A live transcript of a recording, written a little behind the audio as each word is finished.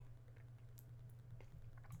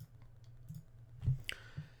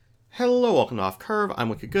Hello, welcome to Off Curve. I'm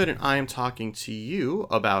Wicked Good, and I am talking to you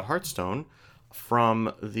about Hearthstone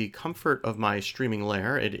from the comfort of my streaming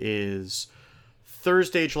lair. It is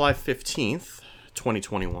Thursday, July 15th,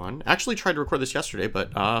 2021. Actually tried to record this yesterday,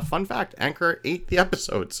 but fun fact, Anchor ate the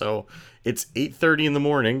episode, so it's 8:30 in the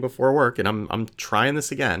morning before work, and I'm trying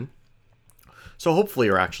this again. So hopefully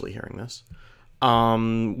you're actually hearing this. I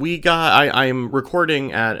am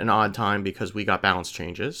recording at an odd time because we got balance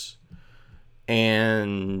changes,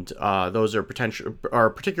 and those are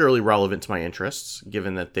particularly relevant to my interests,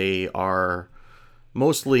 given that they are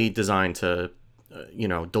mostly designed to,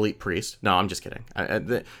 delete Priest. No, I'm just kidding.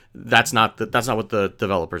 That's not what the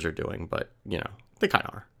developers are doing, but they kind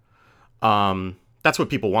of are. That's what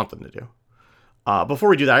people want them to do. Before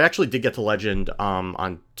we do that, I actually did get to Legend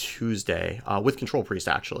on Tuesday with Control Priest.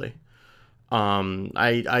 Actually,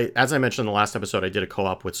 I as I mentioned in the last episode, I did a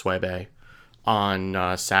co-op with Swebe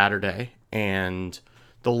on Saturday. And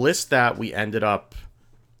the list that we ended up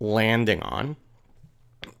landing on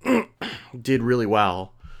did really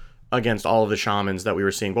well against all of the shamans that we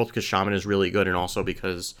were seeing, both because shaman is really good and also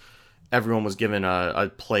because everyone was given a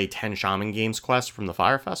play 10 shaman games quest from the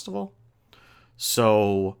Fire Festival.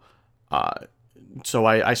 So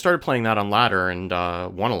I started playing that on ladder and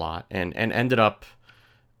won a lot and ended up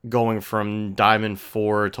going from Diamond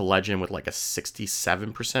 4 to Legend with like a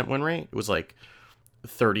 67% win rate. It was like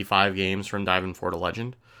 35 games from Diamond 4 to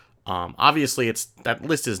Legend. Obviously, that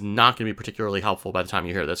list is not going to be particularly helpful by the time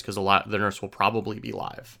you hear this because a lot the nerfs will probably be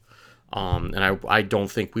live. And I don't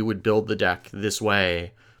think we would build the deck this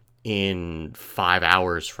way in 5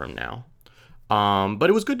 hours from now. But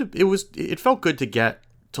it was good it felt good to get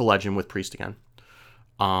to Legend with Priest again.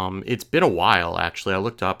 It's been a while, actually. I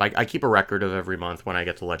looked up. I keep a record of every month when I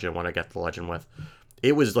get to Legend, with.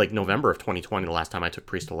 It was like November of 2020 the last time I took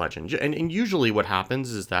Priest to Legend. And usually what happens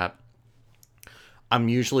is that I'm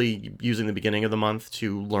usually using the beginning of the month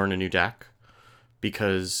to learn a new deck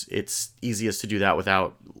because it's easiest to do that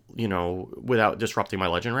without disrupting my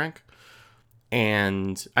Legend rank.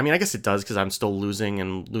 And I mean, I guess it does because I'm still losing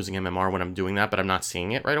MMR when I'm doing that, but I'm not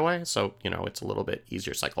seeing it right away. So, it's a little bit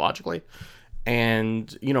easier psychologically.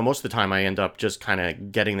 And, most of the time I end up just kind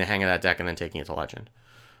of getting the hang of that deck and then taking it to Legend.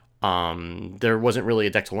 There wasn't really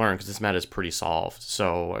a deck to learn because this meta is pretty solved.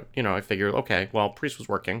 So, I figured, okay, well, Priest was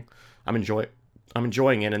working. I'm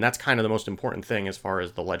enjoying it, and that's kind of the most important thing as far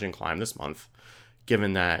as the Legend climb this month,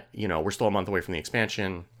 given that, we're still a month away from the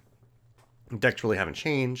expansion. Decks really haven't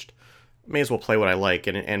changed. May as well play what I like,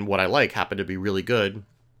 and what I like happened to be really good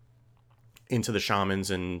into the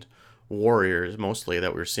shamans and warriors, mostly,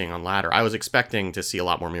 that we were seeing on ladder. I was expecting to see a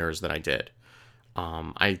lot more mirrors than I did.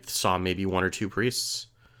 I saw maybe one or two priests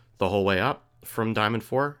the whole way up from Diamond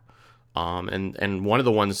 4. And one of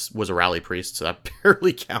the ones was a rally priest, so that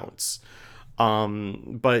barely counts.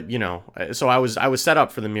 But so I was set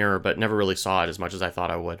up for the mirror, but never really saw it as much as I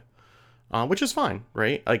thought I would. Which is fine,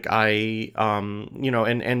 right? Like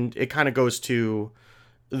and it kind of goes to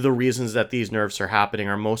the reasons that these nerfs are happening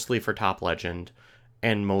are mostly for top Legend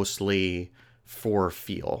and mostly for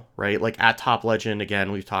feel, right? Like at top Legend,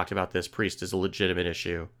 again, we've talked about this, Priest is a legitimate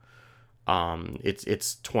issue.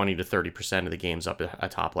 It's 20 to 30% of the games up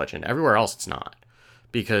at top Legend. Everywhere else, it's not,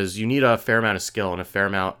 because you need a fair amount of skill and a fair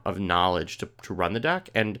amount of knowledge to run the deck.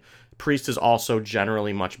 And Priest is also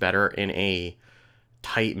generally much better in a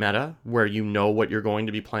tight meta where you know what you're going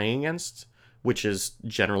to be playing against, which is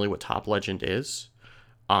generally what top Legend is.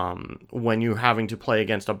 When you're having to play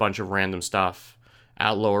against a bunch of random stuff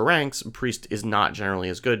at lower ranks, Priest is not generally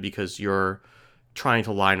as good because you're trying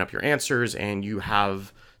to line up your answers and you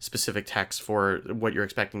have specific text for what you're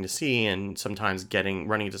expecting to see, and sometimes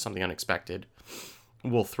running into something unexpected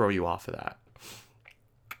will throw you off of that.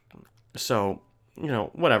 So,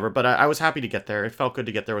 whatever. But I was happy to get there. It felt good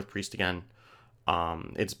to get there with Priest again.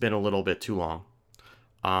 It's been a little bit too long.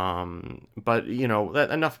 But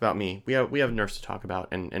enough about me. We have nerfs to talk about,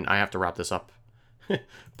 and I have to wrap this up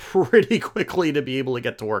pretty quickly to be able to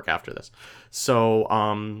get to work after this.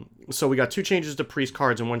 So we got 2 changes to Priest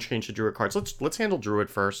cards and 1 change to Druid cards. Let's handle Druid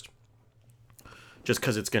first, just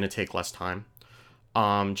because it's going to take less time.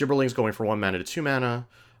 Gibberling's going for 1 mana to 2 mana.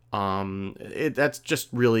 That's just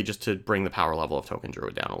really just to bring the power level of Token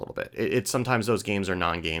Druid down a little bit. It's sometimes those games are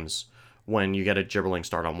non-games when you get a Gibberling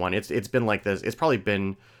start on 1. It's been like this. It's probably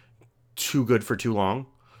been too good for too long.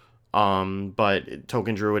 But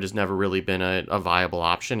Token Druid has never really been a viable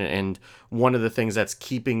option. And one of the things that's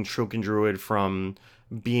keeping Token Druid from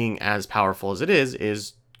being as powerful as it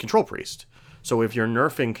is Control Priest. So if you're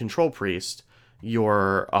nerfing Control Priest,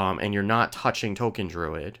 and you're not touching Token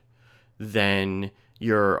Druid, then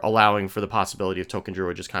you're allowing for the possibility of Token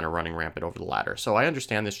Druid just kind of running rampant over the ladder. So I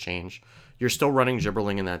understand this change. You're still running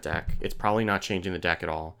Gibberling in that deck. It's probably not changing the deck at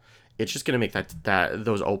all. It's just going to make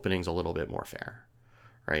those openings a little bit more fair,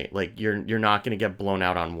 right? Like you're not going to get blown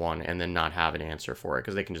out on one and then not have an answer for it,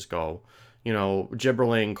 because they can just go,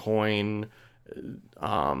 Gibberling, Coin,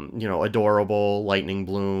 Adorable, Lightning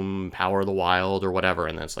Bloom, Power of the Wild, or whatever,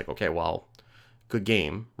 and then it's like, okay, well, good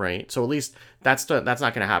game, right? So at least that's not going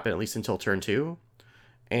to happen, at least until turn 2,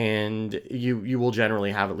 and you will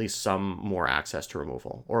generally have at least some more access to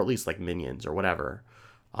removal, or at least like minions or whatever,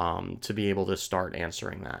 to be able to start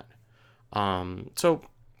answering that. So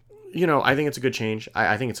I think it's a good change.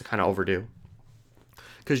 I think it's kind of overdue,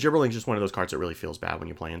 because Gibberling's just one of those cards that really feels bad when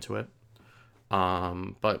you play into it.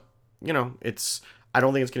 But I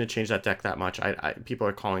don't think it's going to change that deck that much. People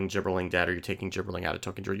are calling Gibberling dead, or you're taking Gibberling out of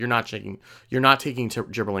Token Druid. You're not taking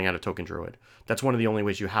Gibberling out of Token Druid. That's one of the only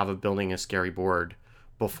ways you have of building a scary board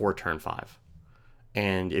before turn 5.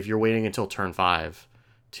 And if you're waiting until turn 5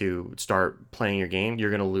 to start playing your game,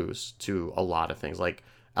 you're going to lose to a lot of things. Like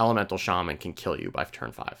Elemental Shaman can kill you by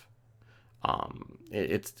turn 5.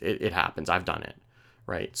 It happens. I've done it,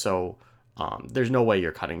 right? So there's no way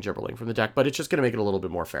you're cutting Gibberling from the deck, but it's just going to make it a little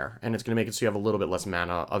bit more fair, and it's going to make it so you have a little bit less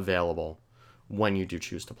mana available when you do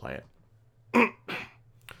choose to play it.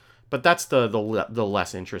 But that's the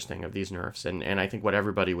less interesting of these nerfs, and I think what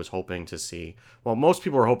everybody was hoping to see, well, most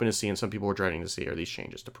people were hoping to see, and some people were dreading to see, are these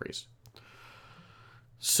changes to Priest.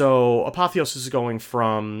 So Apotheosis is going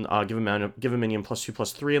from give a minion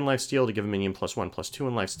 +2/+3 in lifesteal to give a minion +1/+2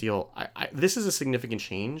 in lifesteal. This is a significant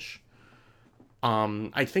change.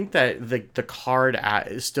 I think that the card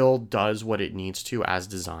still does what it needs to as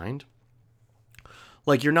designed.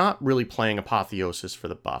 Like, you're not really playing Apotheosis for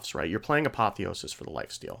the buffs, right? You're playing Apotheosis for the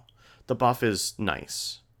lifesteal. The buff is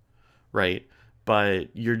nice, right? But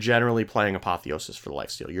you're generally playing Apotheosis for the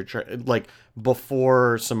lifesteal. Like,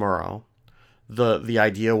 before Samuro, the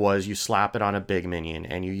idea was you slap it on a big minion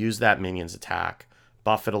and you use that minion's attack,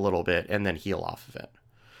 buff it a little bit, and then heal off of it.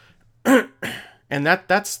 And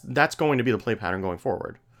that's going to be the play pattern going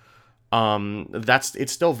forward.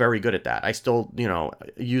 It's still very good at that. I still,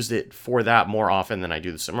 use it for that more often than I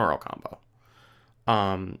do the Samuro combo.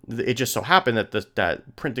 It just so happened that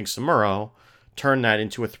printing Samuro turned that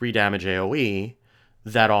into a 3 damage AoE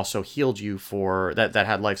that also healed you for that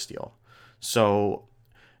had lifesteal. So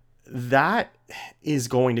that is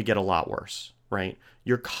going to get a lot worse, right?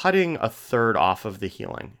 You're cutting a third off of the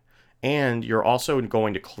healing. And you're also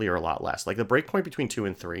going to clear a lot less. Like the breakpoint between 2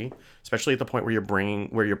 and 3, especially at the point where you're putting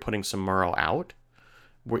Samuro out,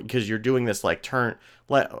 because you're doing this like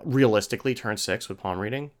realistically turn 6 with palm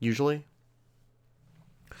reading usually.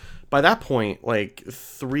 By that point, like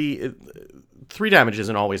 3 damage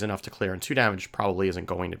isn't always enough to clear, and 2 damage probably isn't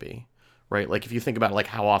going to be, right? Like if you think about like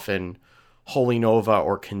how often Holy Nova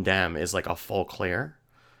or Condemn is like a full clear,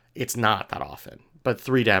 it's not that often, but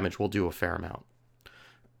 3 damage will do a fair amount.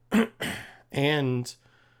 And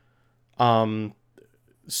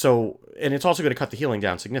it's also going to cut the healing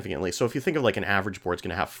down significantly. So if you think of like an average board, it's going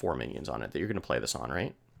to have 4 minions on it that you're going to play this on,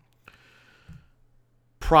 right?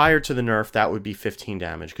 Prior to the nerf, that would be 15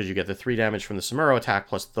 damage, because you get the 3 damage from the Samuro attack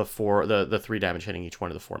plus the 3 damage hitting each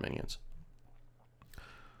one of the 4 minions.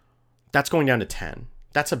 That's going down to 10.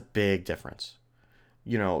 That's a big difference.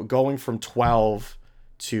 Going from 12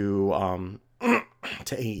 to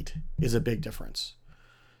 8 is a big difference.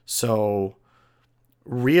 So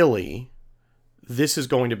really, this is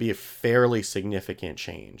going to be a fairly significant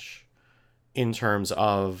change in terms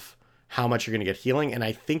of how much you're going to get healing, and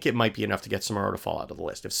I think it might be enough to get Samuro to fall out of the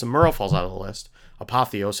list. If Samuro falls out of the list,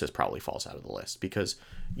 Apotheosis probably falls out of the list, because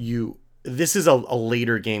this is a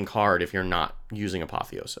later game card if you're not using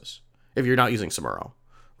Apotheosis. If you're not using Samuro,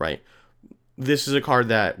 right? This is a card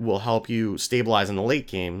that will help you stabilize in the late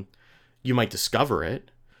game. You might discover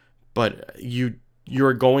it, but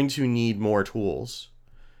you're going to need more tools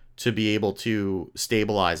to be able to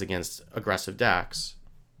stabilize against aggressive decks.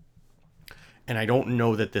 And I don't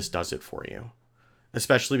know that this does it for you,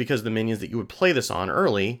 especially because the minions that you would play this on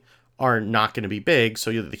early are not going to be big,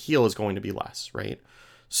 so the heal is going to be less, right?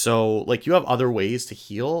 So like you have other ways to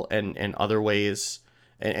heal and other ways,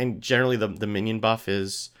 and generally the minion buff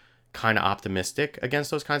is kind of optimistic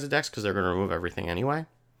against those kinds of decks because they're going to remove everything anyway.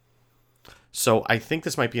 So I think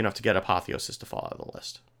this might be enough to get Apotheosis to fall out of the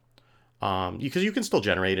list. Because you can still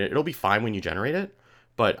generate it. It'll be fine when you generate it,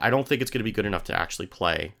 but I don't think it's going to be good enough to actually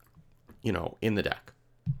play, in the deck.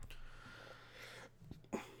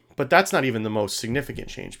 But that's not even the most significant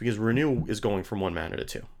change, because Renew is going from 1 mana to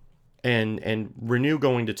 2. And Renew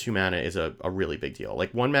going to 2 mana is a really big deal.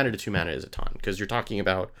 Like 1 mana to 2 mana is a ton, because you're talking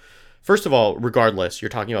about First of all, regardless, you're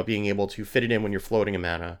talking about being able to fit it in when you're floating a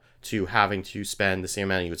mana to having to spend the same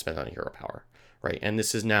mana you would spend on a hero power, right? And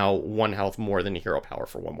this is now 1 health more than a hero power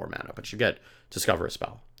for 1 more mana, but you get Discover a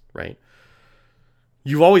Spell, right?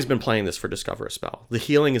 You've always been playing this for Discover a Spell. The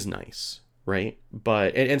healing is nice, right?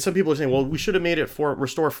 But and some people are saying, well, we should have made it for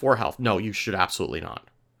restore 4 health. No, you should absolutely not.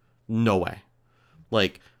 No way.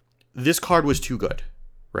 Like, this card was too good,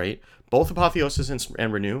 right? Both Apotheosis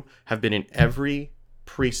and Renew have been in every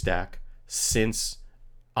priest deck since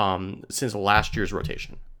last year's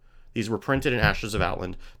rotation. These were printed in Ashes of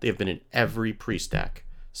Outland. They have been in every priest deck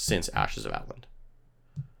since Ashes of Outland.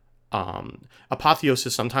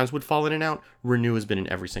 Apotheosis sometimes would fall in and out. Renew has been in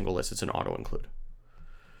every single list. It's an auto include.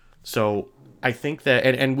 So I think that,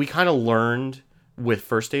 and we kind of learned with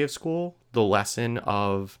first day of school the lesson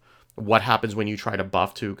of what happens when you try to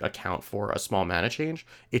buff to account for a small mana change.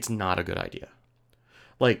 It's not a good idea.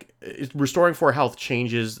 Like, restoring 4 health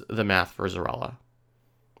changes the math for Zarella,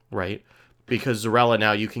 right? Because Zarella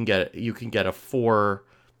now you can get a 4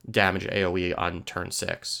 damage AoE on turn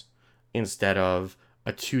 6 instead of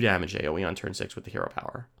a 2 damage AoE on turn 6 with the hero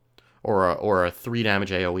power, or a 3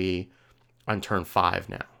 damage AoE on turn 5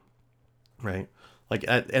 now, right? Like,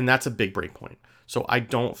 and that's a big break point. So I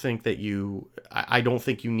don't think you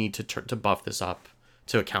need to buff this up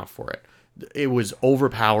to account for it. It was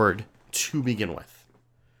overpowered to begin with.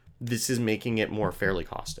 This is making it more fairly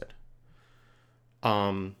costed.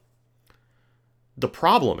 The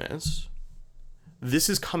problem is, this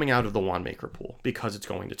is coming out of the Wandmaker pool because it's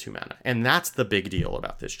going to 2 mana. And that's the big deal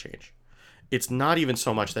about this change. It's not even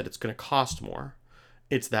so much that it's going to cost more.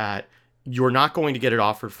 It's that you're not going to get it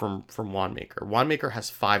offered from Wandmaker. Wandmaker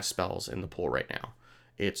has 5 spells in the pool right now.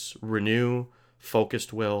 It's Renew,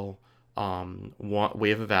 Focused Will,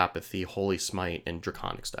 Wave of Apathy, Holy Smite, and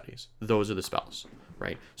Draconic Studies. Those are the spells,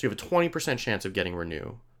 right? So you have a 20% chance of getting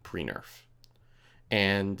Renew pre-nerf.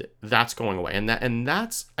 And that's going away. And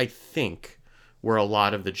that's, I think, where a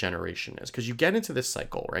lot of the generation is. Because you get into this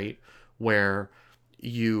cycle, right? Where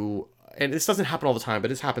you, and this doesn't happen all the time, but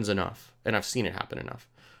this happens enough. And I've seen it happen enough.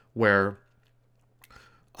 Where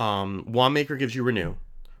Wandmaker gives you Renew.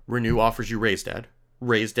 Renew offers you Raise Dead.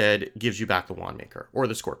 Raise Dead gives you back the Wandmaker or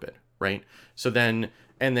the Scorpid, right? So then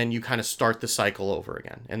you kind of start the cycle over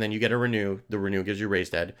again. And then you get a Renew. The Renew gives you Raise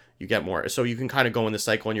Dead. You get more. So you can kind of go in the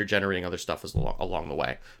cycle and you're generating other stuff along the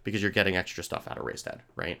way because you're getting extra stuff out of Raise Dead,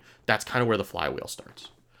 right? That's kind of where the flywheel starts.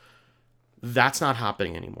 That's not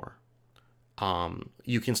happening anymore.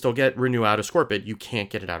 You can still get Renew out of Scorpid. You can't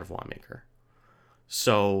get it out of Wandmaker.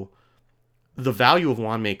 So the value of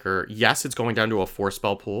Wandmaker, yes, it's going down to a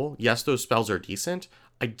 4-spell pool. Yes, those spells are decent.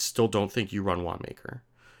 I still don't think you run Wandmaker.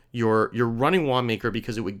 You're running Wandmaker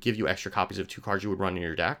because it would give you extra copies of 2 cards you would run in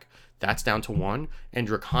your deck. That's down to 1. And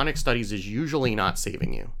Draconic Studies is usually not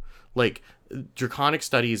saving you. Like, Draconic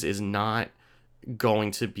Studies is not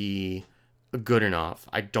going to be good enough,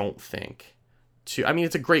 I don't think. I mean,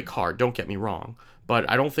 it's a great card, don't get me wrong. But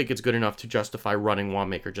I don't think it's good enough to justify running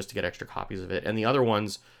Wandmaker just to get extra copies of it. And the other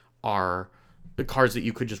ones are the cards that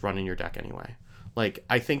you could just run in your deck anyway. Like,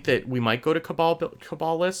 I think that we might go to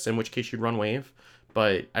Cabal lists, in which case you'd run Wave.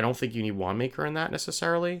 But I don't think you need Wandmaker in that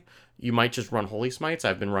necessarily. You might just run Holy Smites.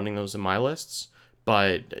 I've been running those in my lists.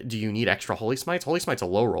 But do you need extra Holy Smites? Holy Smite's a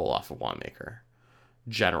low roll off of Wandmaker,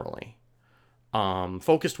 generally.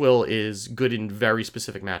 Focused Will is good in very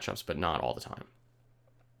specific matchups, but not all the time.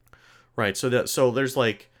 Right, so there's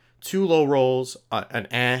like 2 low rolls, an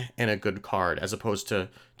and a good card, as opposed to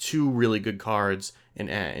 2 really good cards, an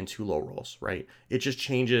and 2 low rolls, right? It just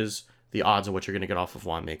changes the odds of what you're going to get off of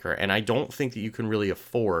Wandmaker. And I don't think that you can really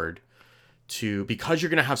afford to, because you're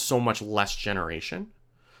going to have so much less generation,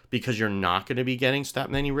 because you're not going to be getting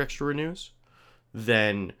that many extra Renews,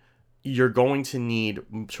 then you're going to need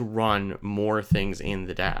to run more things in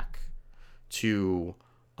the deck to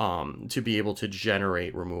be able to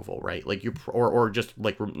generate removal, right? Like or just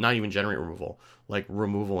like not even generate removal, like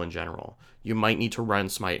removal in general. You might need to run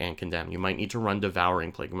Smite and Condemn. You might need to run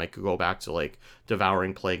Devouring Plague. You might go back to like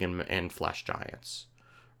Devouring Plague and Flesh Giants,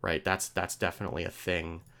 right? That's definitely a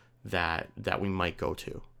thing that we might go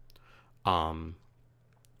to. I'm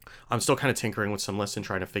still kind of tinkering with some lists and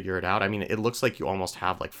trying to figure it out. I mean, it looks like you almost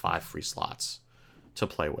have like 5 free slots to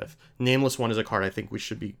play with. Nameless One is a card I think we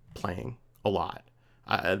should be playing a lot.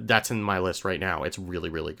 That's in my list right now. It's really,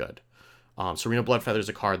 really good. Serena Bloodfeather is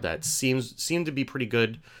a card that seemed to be pretty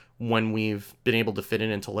good when we've been able to fit it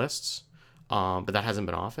into lists, but that hasn't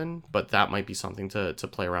been often. But that might be something to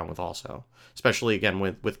play around with also, especially again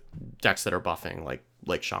with decks that are buffing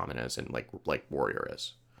like Shaman is and like Warrior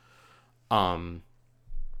is.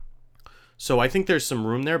 So I think there's some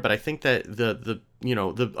room there, but I think that the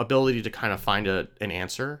ability to kind of find an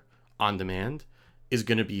answer on demand is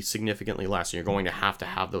going to be significantly less, and you're going to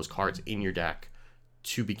have those cards in your deck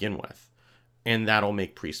to begin with, and that'll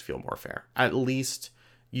make Priest feel more fair. At least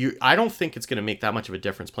I don't think it's going to make that much of a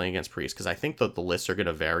difference playing against Priest, because I think that the lists are going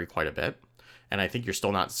to vary quite a bit, and I think you're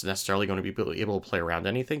still not necessarily going to be able to play around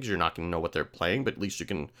anything because you're not going to know what they're playing, but at least you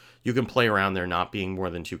can play around there not being more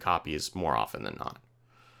than 2 copies more often than not.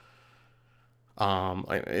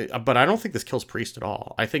 But I don't think this kills Priest at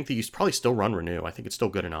all. I think that you probably still run Renew. I think it's still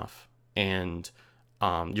good enough, and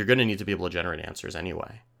you're going to need to be able to generate answers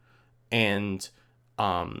anyway. And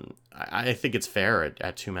I think it's fair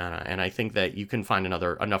at 2 mana, and I think that you can find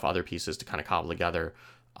enough other pieces to kind of cobble together.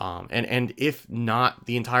 And if not,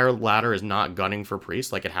 the entire ladder is not gunning for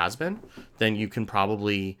Priest like it has been, then you can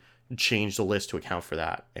probably change the list to account for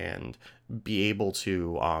that and be able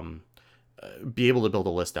to build a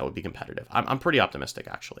list that would be competitive. I'm pretty optimistic,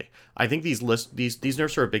 actually. I think these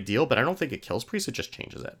nerfs are a big deal, but I don't think it kills Priest. It just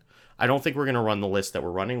changes it. I don't think we're going to run the list that we're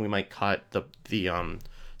running. We might cut the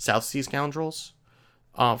South Sea Scoundrels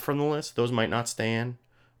from the list. Those might not stay in.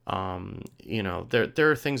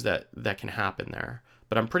 There are things that can happen there.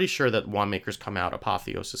 But I'm pretty sure that Wand Makers come out,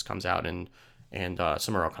 Apotheosis comes out, and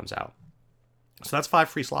Samuro comes out. So that's 5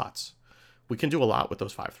 free slots. We can do a lot with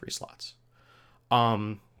those 5 free slots.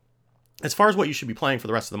 As far as what you should be playing for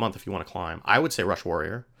the rest of the month if you want to climb, I would say Rush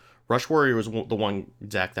Warrior. Rush Warrior was the one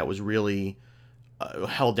deck that was really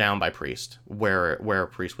held down by Priest, where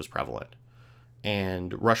Priest was prevalent.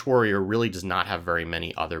 And Rush Warrior really does not have very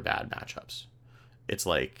many other bad matchups. It's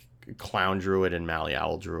like Clown Druid and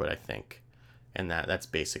Malleowl Druid, I think. And that's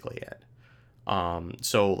basically it.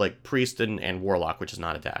 So like Priest and Warlock, which is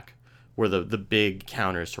not a deck, were the big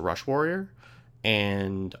counters to Rush Warrior.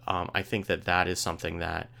 And I think that is something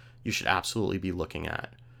that you should absolutely be looking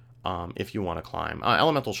at if you want to climb.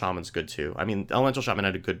 Elemental Shaman's good too. I mean, Elemental Shaman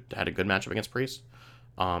had a good matchup against Priest.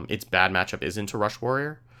 Its bad matchup is into Rush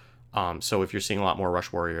Warrior. So if you're seeing a lot more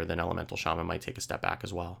Rush Warrior, then Elemental Shaman might take a step back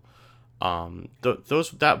as well.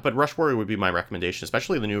 But Rush Warrior would be my recommendation,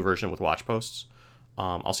 especially the new version with watch posts.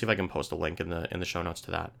 I'll see if I can post a link in the show notes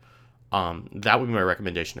to that. That would be my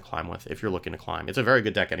recommendation to climb with if you're looking to climb. It's a very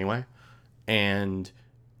good deck anyway, and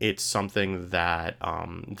it's something that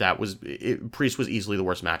Priest was easily the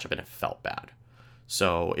worst matchup, and it felt bad.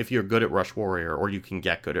 So if you're good at Rush Warrior, or you can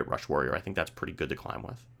get good at Rush Warrior, I think that's pretty good to climb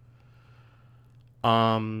with.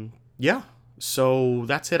 Yeah. So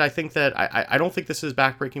that's it. I think that I don't think this is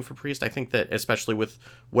backbreaking for Priest. I think that especially with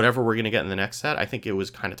whatever we're going to get in the next set, I think it was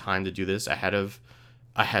kind of time to do this ahead of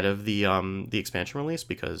the expansion release,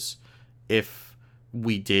 because if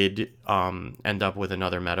we did end up with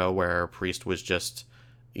another meta where Priest was just,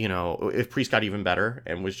 if Priest got even better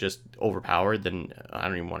and was just overpowered, then I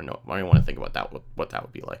don't even want to know. I don't even want to think about that, what that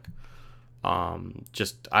would be like.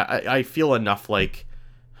 I feel enough like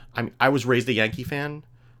I was raised a Yankee fan.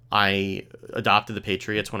 I adopted the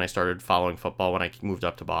Patriots when I started following football when I moved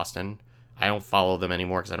up to Boston. I don't follow them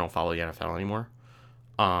anymore because I don't follow the NFL anymore.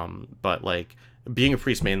 But like being a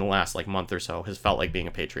Priest main the last like month or so has felt like being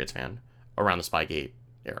a Patriots fan around the Spygate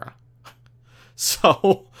era.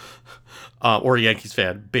 So, or a Yankees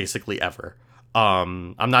fan basically ever.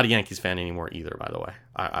 I'm not a Yankees fan anymore either, by the way.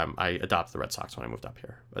 I adopted the Red Sox when I moved up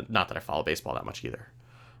here. But not that I follow baseball that much either.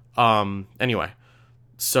 Anyway,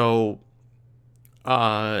 so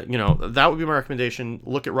that would be my recommendation.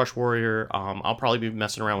 Look at Rush Warrior. I'll probably be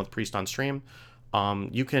messing around with Priest on stream.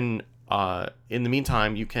 You can, in the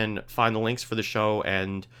meantime, you can find the links for the show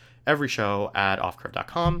and every show at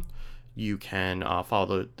offcurve.com. You can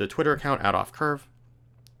follow the Twitter account at offcurve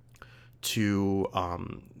to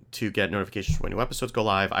get notifications when new episodes go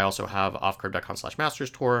live. I also have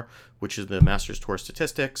offcurve.com/Masters Tour, which is the Masters Tour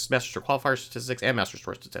statistics, Masters Tour qualifier statistics, and Masters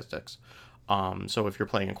Tour statistics. So if you're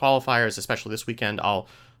playing in qualifiers, especially this weekend,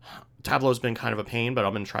 Tableau's been kind of a pain, but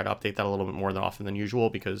I'm going to try to update that a little bit more often than usual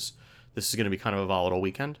because this is going to be kind of a volatile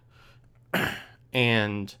weekend.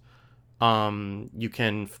 And you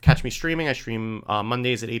can catch me streaming. I stream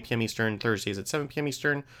Mondays at 8 p.m. Eastern, Thursdays at 7 p.m.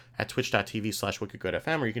 Eastern at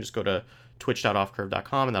twitch.tv/wickedgoodfm, or you can just go to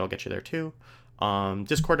twitch.offcurve.com and that'll get you there too.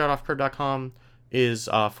 Discord.offcurve.com is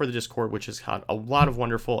for the Discord, which has got a lot of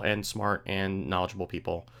wonderful and smart and knowledgeable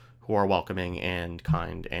people who are welcoming and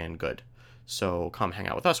kind and good. So come hang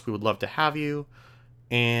out with us. We would love to have you.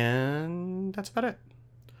 And that's about it.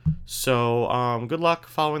 So good luck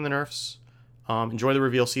following the nerfs. Enjoy the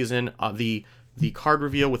reveal season. The card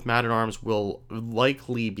reveal with Mad at Arms will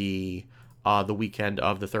likely be the weekend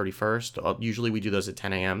of the 31st. Usually we do those at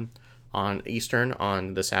 10 a.m. on Eastern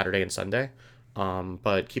on the Saturday and Sunday.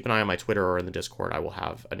 But keep an eye on my Twitter or in the Discord. I will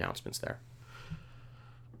have announcements there.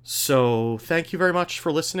 So thank you very much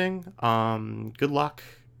for listening. Good luck,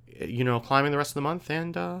 climbing the rest of the month,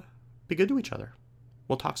 and be good to each other.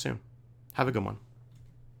 We'll talk soon. Have a good one.